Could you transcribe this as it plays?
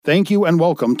Thank you and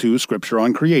welcome to Scripture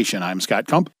on Creation. I'm Scott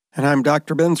Kump. And I'm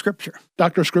Dr. Ben Scripture.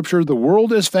 Dr. Scripture, the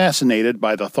world is fascinated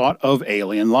by the thought of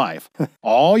alien life.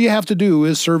 All you have to do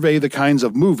is survey the kinds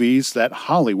of movies that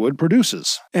Hollywood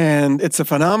produces. And it's a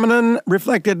phenomenon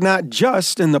reflected not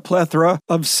just in the plethora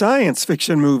of science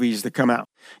fiction movies that come out.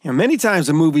 Many times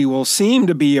a movie will seem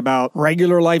to be about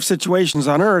regular life situations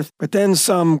on Earth, but then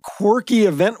some quirky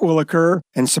event will occur,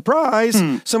 and surprise,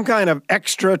 some kind of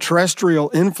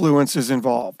extraterrestrial influence is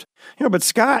involved. But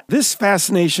Scott, this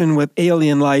fascination with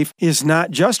alien life is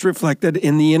not just reflected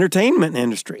in the entertainment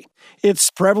industry. It's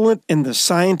prevalent in the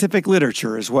scientific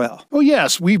literature as well. Oh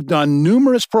yes, we've done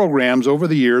numerous programs over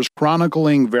the years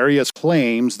chronicling various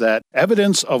claims that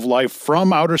evidence of life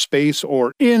from outer space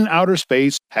or in outer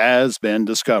space has been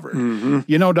discovered.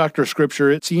 You know, Dr. Scripture,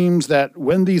 it seems that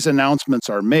when these announcements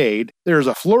are made, there's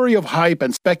a flurry of hype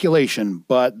and speculation,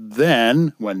 but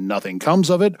then, when nothing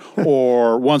comes of it,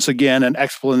 or once again an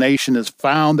explanation is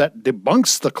found that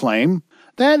debunks the claim,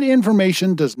 that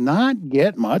information does not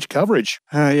get much coverage.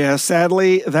 Yeah,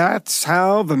 sadly, that's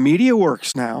how the media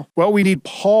works now. Well, we need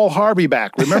Paul Harvey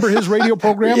back. Remember his radio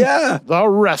program? Yeah. The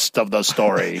rest of the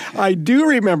story. I do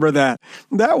remember that.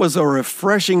 That was a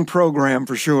refreshing program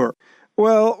for sure.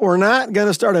 Well, we're not going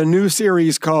to start a new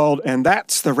series called And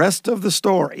That's the Rest of the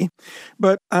Story,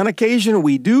 but on occasion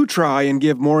we do try and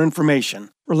give more information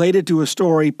related to a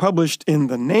story published in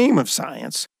the name of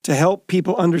science to help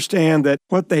people understand that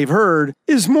what they've heard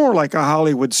is more like a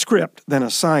Hollywood script than a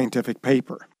scientific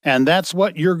paper. And that's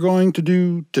what you're going to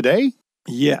do today?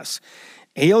 Yes.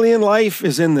 Alien life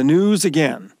is in the news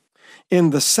again.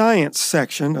 In the science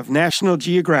section of National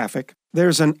Geographic,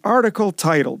 there's an article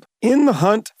titled, "In the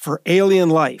Hunt for Alien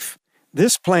Life.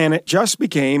 This planet just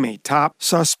became a top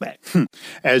suspect."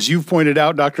 As you've pointed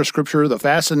out, Dr. Scripture, the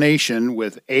fascination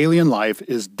with alien life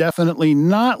is definitely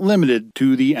not limited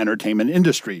to the entertainment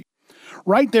industry.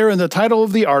 Right there in the title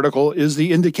of the article is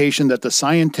the indication that the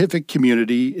scientific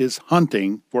community is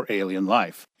hunting for alien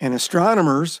life. And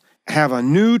astronomers have a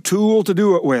new tool to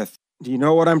do it with. Do you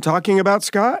know what I'm talking about,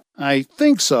 Scott? I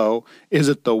think so. Is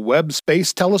it the Webb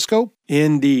Space Telescope?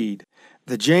 Indeed.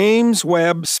 The James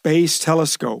Webb Space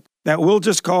Telescope, that we'll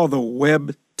just call the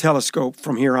Webb Telescope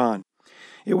from here on.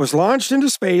 It was launched into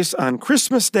space on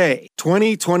Christmas Day,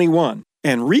 2021,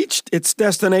 and reached its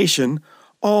destination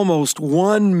almost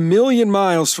 1 million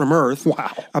miles from Earth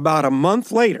about a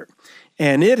month later.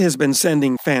 And it has been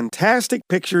sending fantastic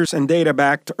pictures and data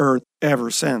back to Earth ever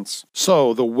since.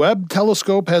 So the Webb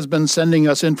Telescope has been sending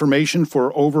us information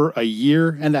for over a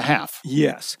year and a half.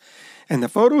 Yes. And the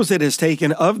photos it has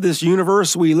taken of this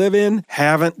universe we live in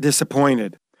haven't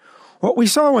disappointed. What we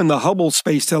saw when the Hubble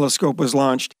Space Telescope was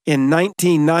launched in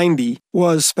 1990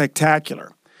 was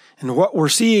spectacular. And what we're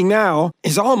seeing now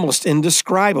is almost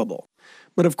indescribable.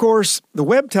 But of course, the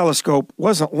Webb Telescope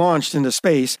wasn't launched into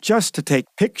space just to take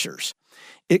pictures.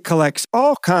 It collects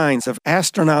all kinds of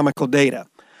astronomical data,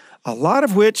 a lot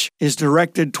of which is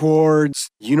directed towards,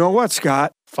 you know what,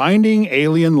 Scott? Finding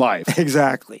alien life.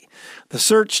 Exactly. The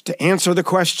search to answer the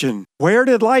question, where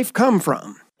did life come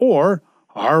from? Or,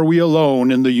 are we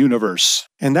alone in the universe?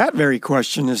 And that very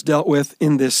question is dealt with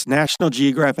in this National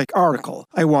Geographic article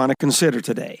I want to consider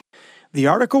today. The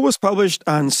article was published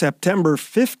on September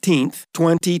 15th,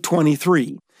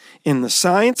 2023, in the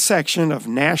science section of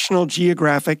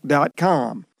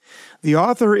nationalgeographic.com. The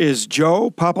author is Joe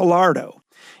Papalardo.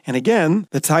 And again,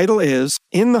 the title is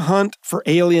In the Hunt for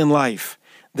Alien Life.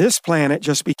 This planet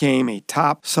just became a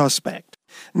top suspect.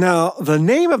 Now, the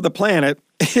name of the planet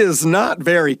is not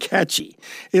very catchy.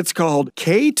 It's called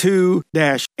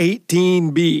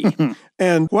K2-18b.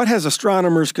 And what has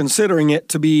astronomers considering it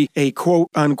to be a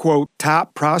quote-unquote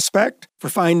top prospect for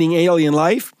finding alien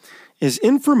life is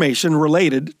information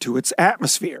related to its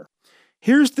atmosphere.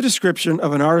 Here's the description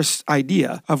of an artist's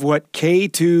idea of what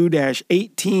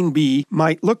K2-18b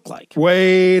might look like.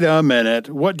 Wait a minute.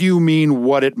 What do you mean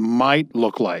what it might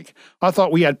look like? I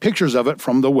thought we had pictures of it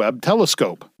from the Webb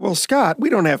Telescope. Well, Scott,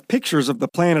 we don't have pictures of the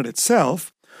planet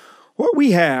itself. What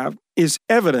we have is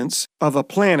evidence of a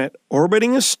planet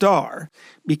orbiting a star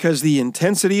because the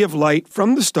intensity of light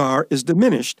from the star is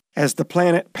diminished as the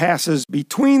planet passes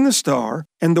between the star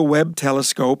and the Webb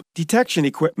Telescope detection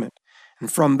equipment.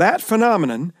 And from that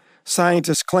phenomenon,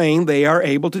 scientists claim they are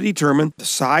able to determine the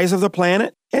size of the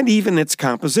planet and even its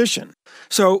composition.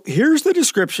 So here's the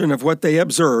description of what they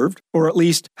observed, or at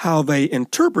least how they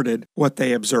interpreted what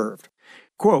they observed.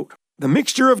 Quote, "The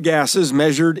mixture of gases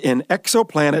measured in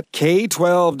exoplanet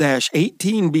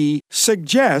K12-18b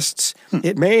suggests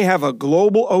it may have a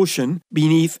global ocean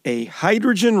beneath a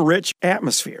hydrogen-rich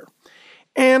atmosphere.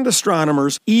 And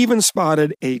astronomers even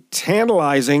spotted a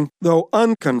tantalizing, though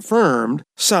unconfirmed,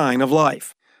 sign of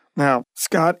life. Now,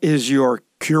 Scott, is your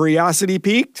curiosity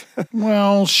piqued?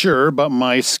 Well, sure, but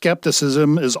my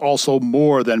skepticism is also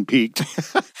more than piqued.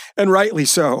 And rightly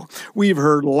so. We've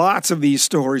heard lots of these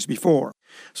stories before.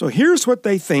 So here's what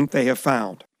they think they have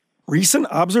found. Recent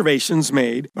observations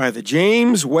made by the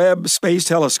James Webb Space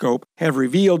Telescope have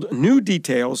revealed new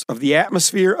details of the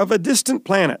atmosphere of a distant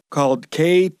planet called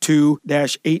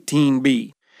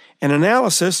K2-18b. An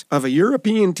analysis of a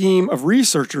European team of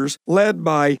researchers led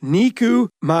by Niku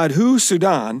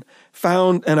Madhusudan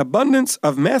found an abundance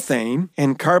of methane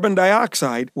and carbon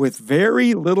dioxide with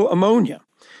very little ammonia,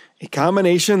 a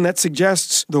combination that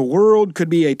suggests the world could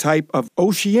be a type of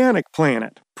oceanic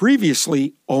planet,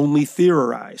 previously only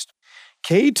theorized.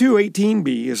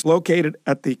 K2-18b is located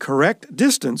at the correct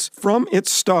distance from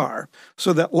its star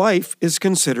so that life is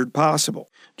considered possible.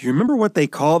 Do you remember what they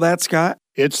call that, Scott?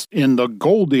 It's in the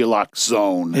Goldilocks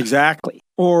zone. Exactly.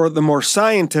 Or the more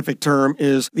scientific term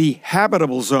is the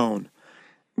habitable zone.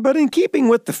 But in keeping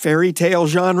with the fairy tale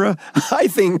genre, I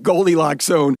think Goldilocks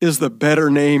zone is the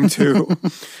better name too.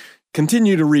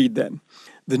 Continue to read then.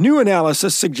 The new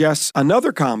analysis suggests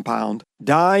another compound,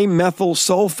 dimethyl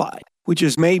sulfide, which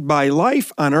is made by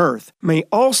life on Earth, may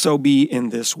also be in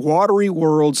this watery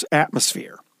world's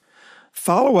atmosphere.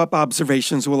 Follow-up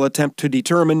observations will attempt to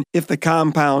determine if the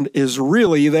compound is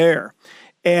really there.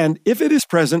 And if it is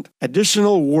present,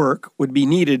 additional work would be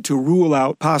needed to rule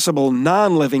out possible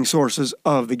non-living sources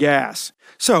of the gas.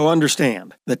 So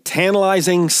understand, the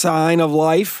tantalizing sign of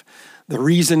life, the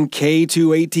reason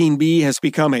K2-18b has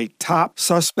become a top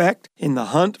suspect in the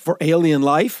hunt for alien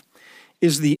life,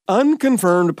 is the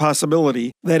unconfirmed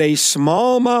possibility that a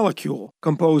small molecule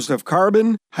composed of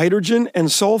carbon, hydrogen,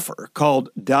 and sulfur called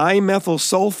dimethyl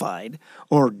sulfide,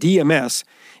 or DMS,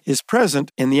 is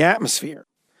present in the atmosphere.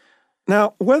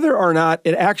 Now, whether or not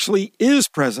it actually is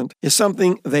present is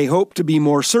something they hope to be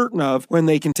more certain of when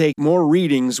they can take more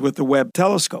readings with the Webb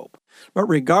telescope. But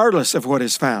regardless of what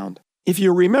is found, if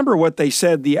you remember what they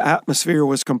said the atmosphere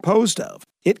was composed of,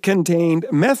 it contained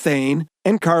methane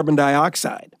and carbon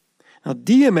dioxide. Now,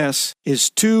 DMS is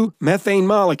two methane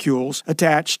molecules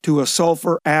attached to a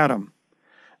sulfur atom.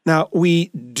 Now, we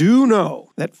do know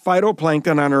that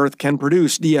phytoplankton on Earth can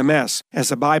produce DMS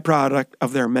as a byproduct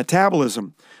of their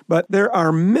metabolism, but there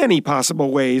are many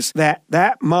possible ways that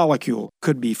that molecule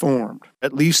could be formed.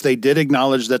 At least they did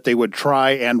acknowledge that they would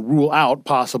try and rule out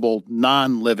possible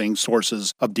non-living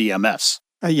sources of DMS.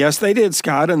 Yes, they did,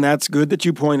 Scott, and that's good that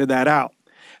you pointed that out.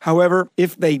 However,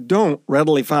 if they don't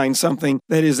readily find something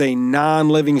that is a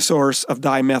non-living source of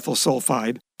dimethyl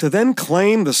sulfide, to then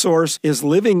claim the source is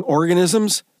living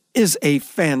organisms is a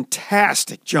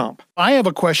fantastic jump. I have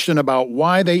a question about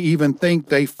why they even think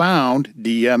they found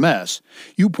DMS.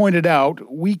 You pointed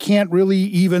out we can't really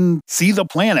even see the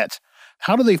planet.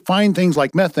 How do they find things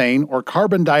like methane or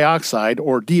carbon dioxide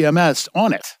or DMS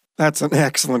on it? That's an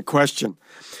excellent question.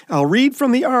 I'll read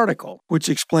from the article, which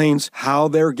explains how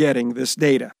they're getting this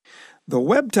data. The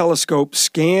Webb telescope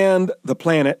scanned the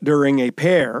planet during a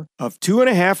pair of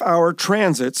 2.5-hour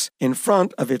transits in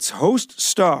front of its host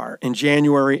star in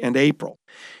January and April.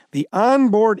 The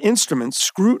onboard instruments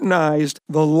scrutinized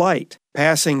the light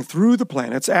passing through the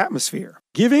planet's atmosphere,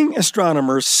 giving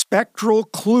astronomers spectral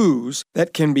clues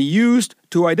that can be used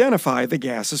to identify the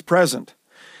gases present.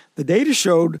 The data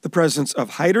showed the presence of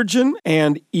hydrogen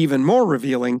and, even more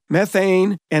revealing,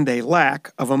 methane and a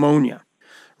lack of ammonia.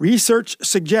 Research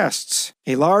suggests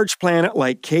a large planet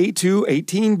like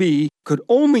K2-18b could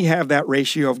only have that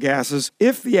ratio of gases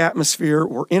if the atmosphere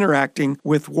were interacting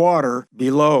with water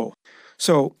below.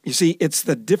 So, you see, it's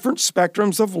the different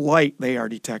spectrums of light they are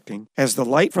detecting as the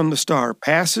light from the star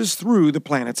passes through the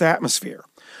planet's atmosphere.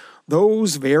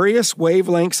 Those various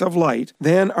wavelengths of light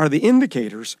then are the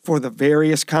indicators for the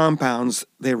various compounds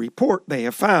they report they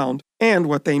have found and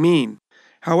what they mean.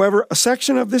 However, a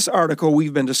section of this article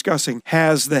we've been discussing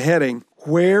has the heading,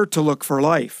 Where to Look for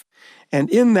Life. And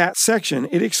in that section,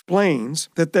 it explains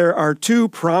that there are two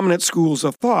prominent schools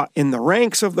of thought in the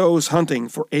ranks of those hunting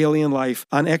for alien life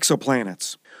on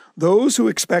exoplanets. Those who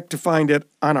expect to find it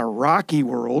on a rocky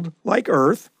world, like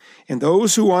Earth, and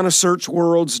those who want to search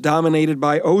worlds dominated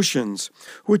by oceans,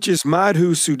 which is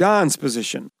Madhusudan's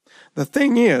position. The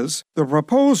thing is, the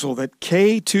proposal that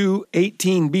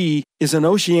K2-18b is an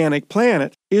oceanic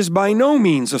planet is by no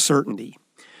means a certainty.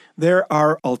 There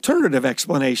are alternative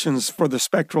explanations for the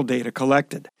spectral data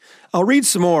collected. I'll read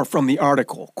some more from the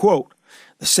article. Quote,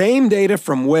 the same data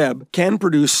from Webb can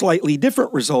produce slightly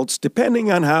different results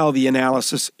depending on how the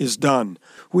analysis is done,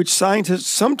 which scientists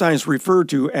sometimes refer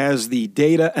to as the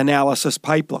data analysis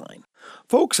pipeline.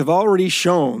 Folks have already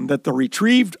shown that the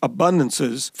retrieved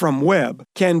abundances from Webb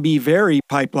can be very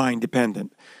pipeline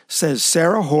dependent, says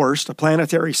Sarah Horst, a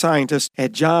planetary scientist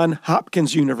at Johns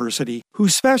Hopkins University who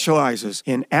specializes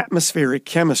in atmospheric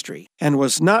chemistry and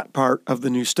was not part of the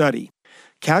new study.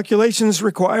 Calculations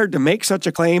required to make such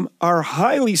a claim are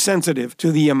highly sensitive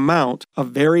to the amount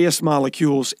of various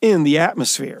molecules in the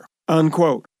atmosphere.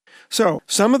 Unquote. So,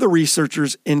 some of the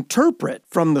researchers interpret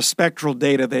from the spectral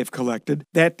data they've collected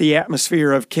that the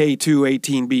atmosphere of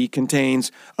K2-18b contains,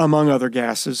 among other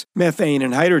gases, methane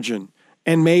and hydrogen,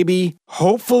 and maybe,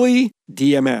 hopefully,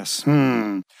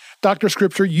 DMS. Dr.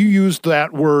 Scripture, you used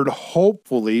that word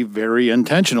hopefully very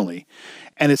intentionally.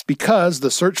 And it's because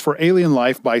the search for alien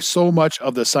life by so much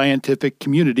of the scientific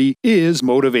community is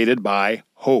motivated by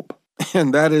hope.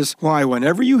 And that is why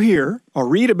whenever you hear or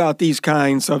read about these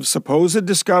kinds of supposed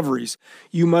discoveries,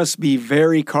 you must be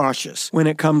very cautious when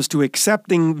it comes to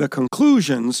accepting the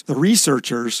conclusions the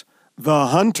researchers, the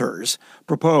hunters,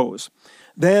 propose.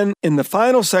 Then, in the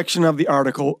final section of the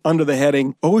article, under the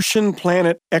heading Ocean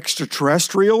Planet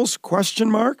Extraterrestrials,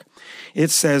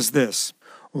 it says this: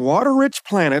 water-rich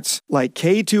planets like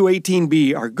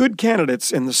K2-18b are good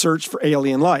candidates in the search for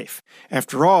alien life.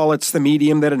 After all, it's the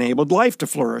medium that enabled life to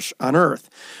flourish on Earth.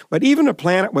 But even a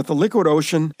planet with a liquid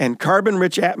ocean and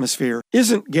carbon-rich atmosphere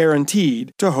isn't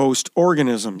guaranteed to host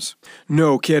organisms.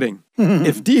 No kidding.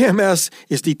 If DMS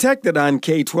is detected on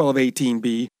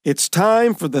K12-18b, it's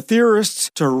time for the theorists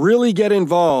to really get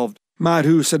involved,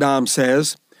 Madhu Saddam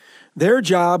says. Their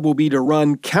job will be to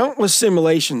run countless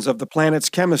simulations of the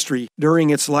planet's chemistry during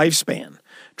its lifespan,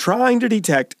 trying to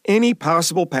detect any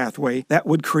possible pathway that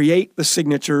would create the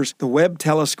signatures the Webb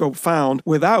telescope found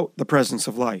without the presence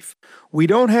of life. We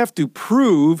don't have to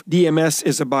prove DMS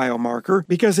is a biomarker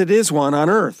because it is one on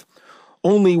Earth.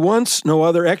 Only once no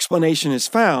other explanation is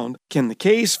found can the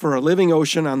case for a living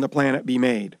ocean on the planet be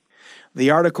made. The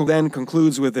article then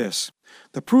concludes with this: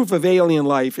 the proof of alien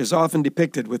life is often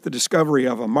depicted with the discovery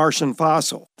of a Martian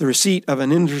fossil, the receipt of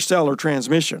an interstellar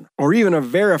transmission, or even a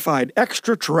verified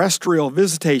extraterrestrial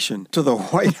visitation to the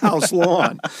White House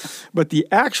lawn. But the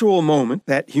actual moment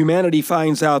that humanity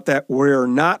finds out that we're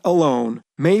not alone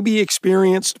may be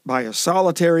experienced by a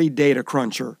solitary data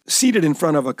cruncher seated in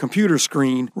front of a computer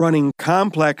screen running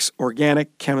complex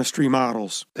organic chemistry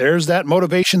models. There's that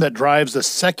motivation that drives the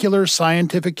secular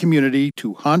scientific community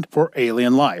to hunt for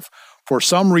alien life. For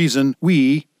some reason,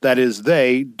 we, that is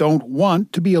they, don't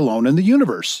want to be alone in the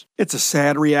universe. It's a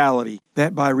sad reality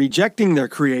that by rejecting their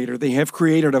creator, they have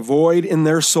created a void in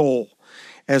their soul.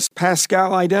 As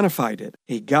Pascal identified it,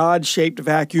 a God-shaped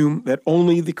vacuum that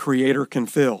only the creator can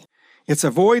fill. It's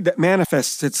a void that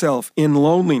manifests itself in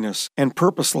loneliness and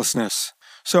purposelessness.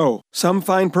 So, some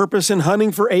find purpose in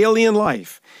hunting for alien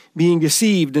life, being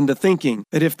deceived into thinking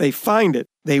that if they find it,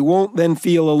 they won't then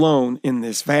feel alone in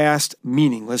this vast,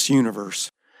 meaningless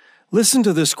universe. Listen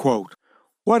to this quote.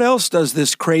 What else does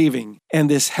this craving and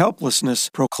this helplessness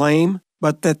proclaim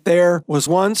but that there was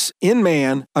once in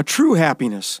man a true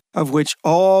happiness, of which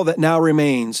all that now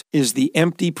remains is the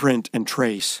empty print and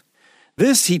trace?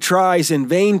 This he tries in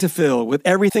vain to fill with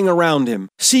everything around him,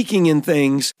 seeking in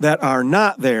things that are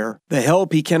not there the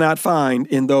help he cannot find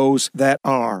in those that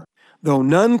are, though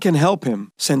none can help him,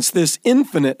 since this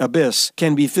infinite abyss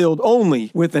can be filled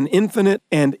only with an infinite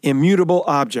and immutable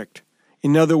object.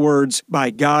 In other words,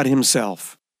 by God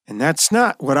himself. And that's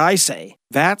not what I say.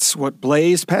 That's what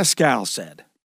Blaise Pascal said.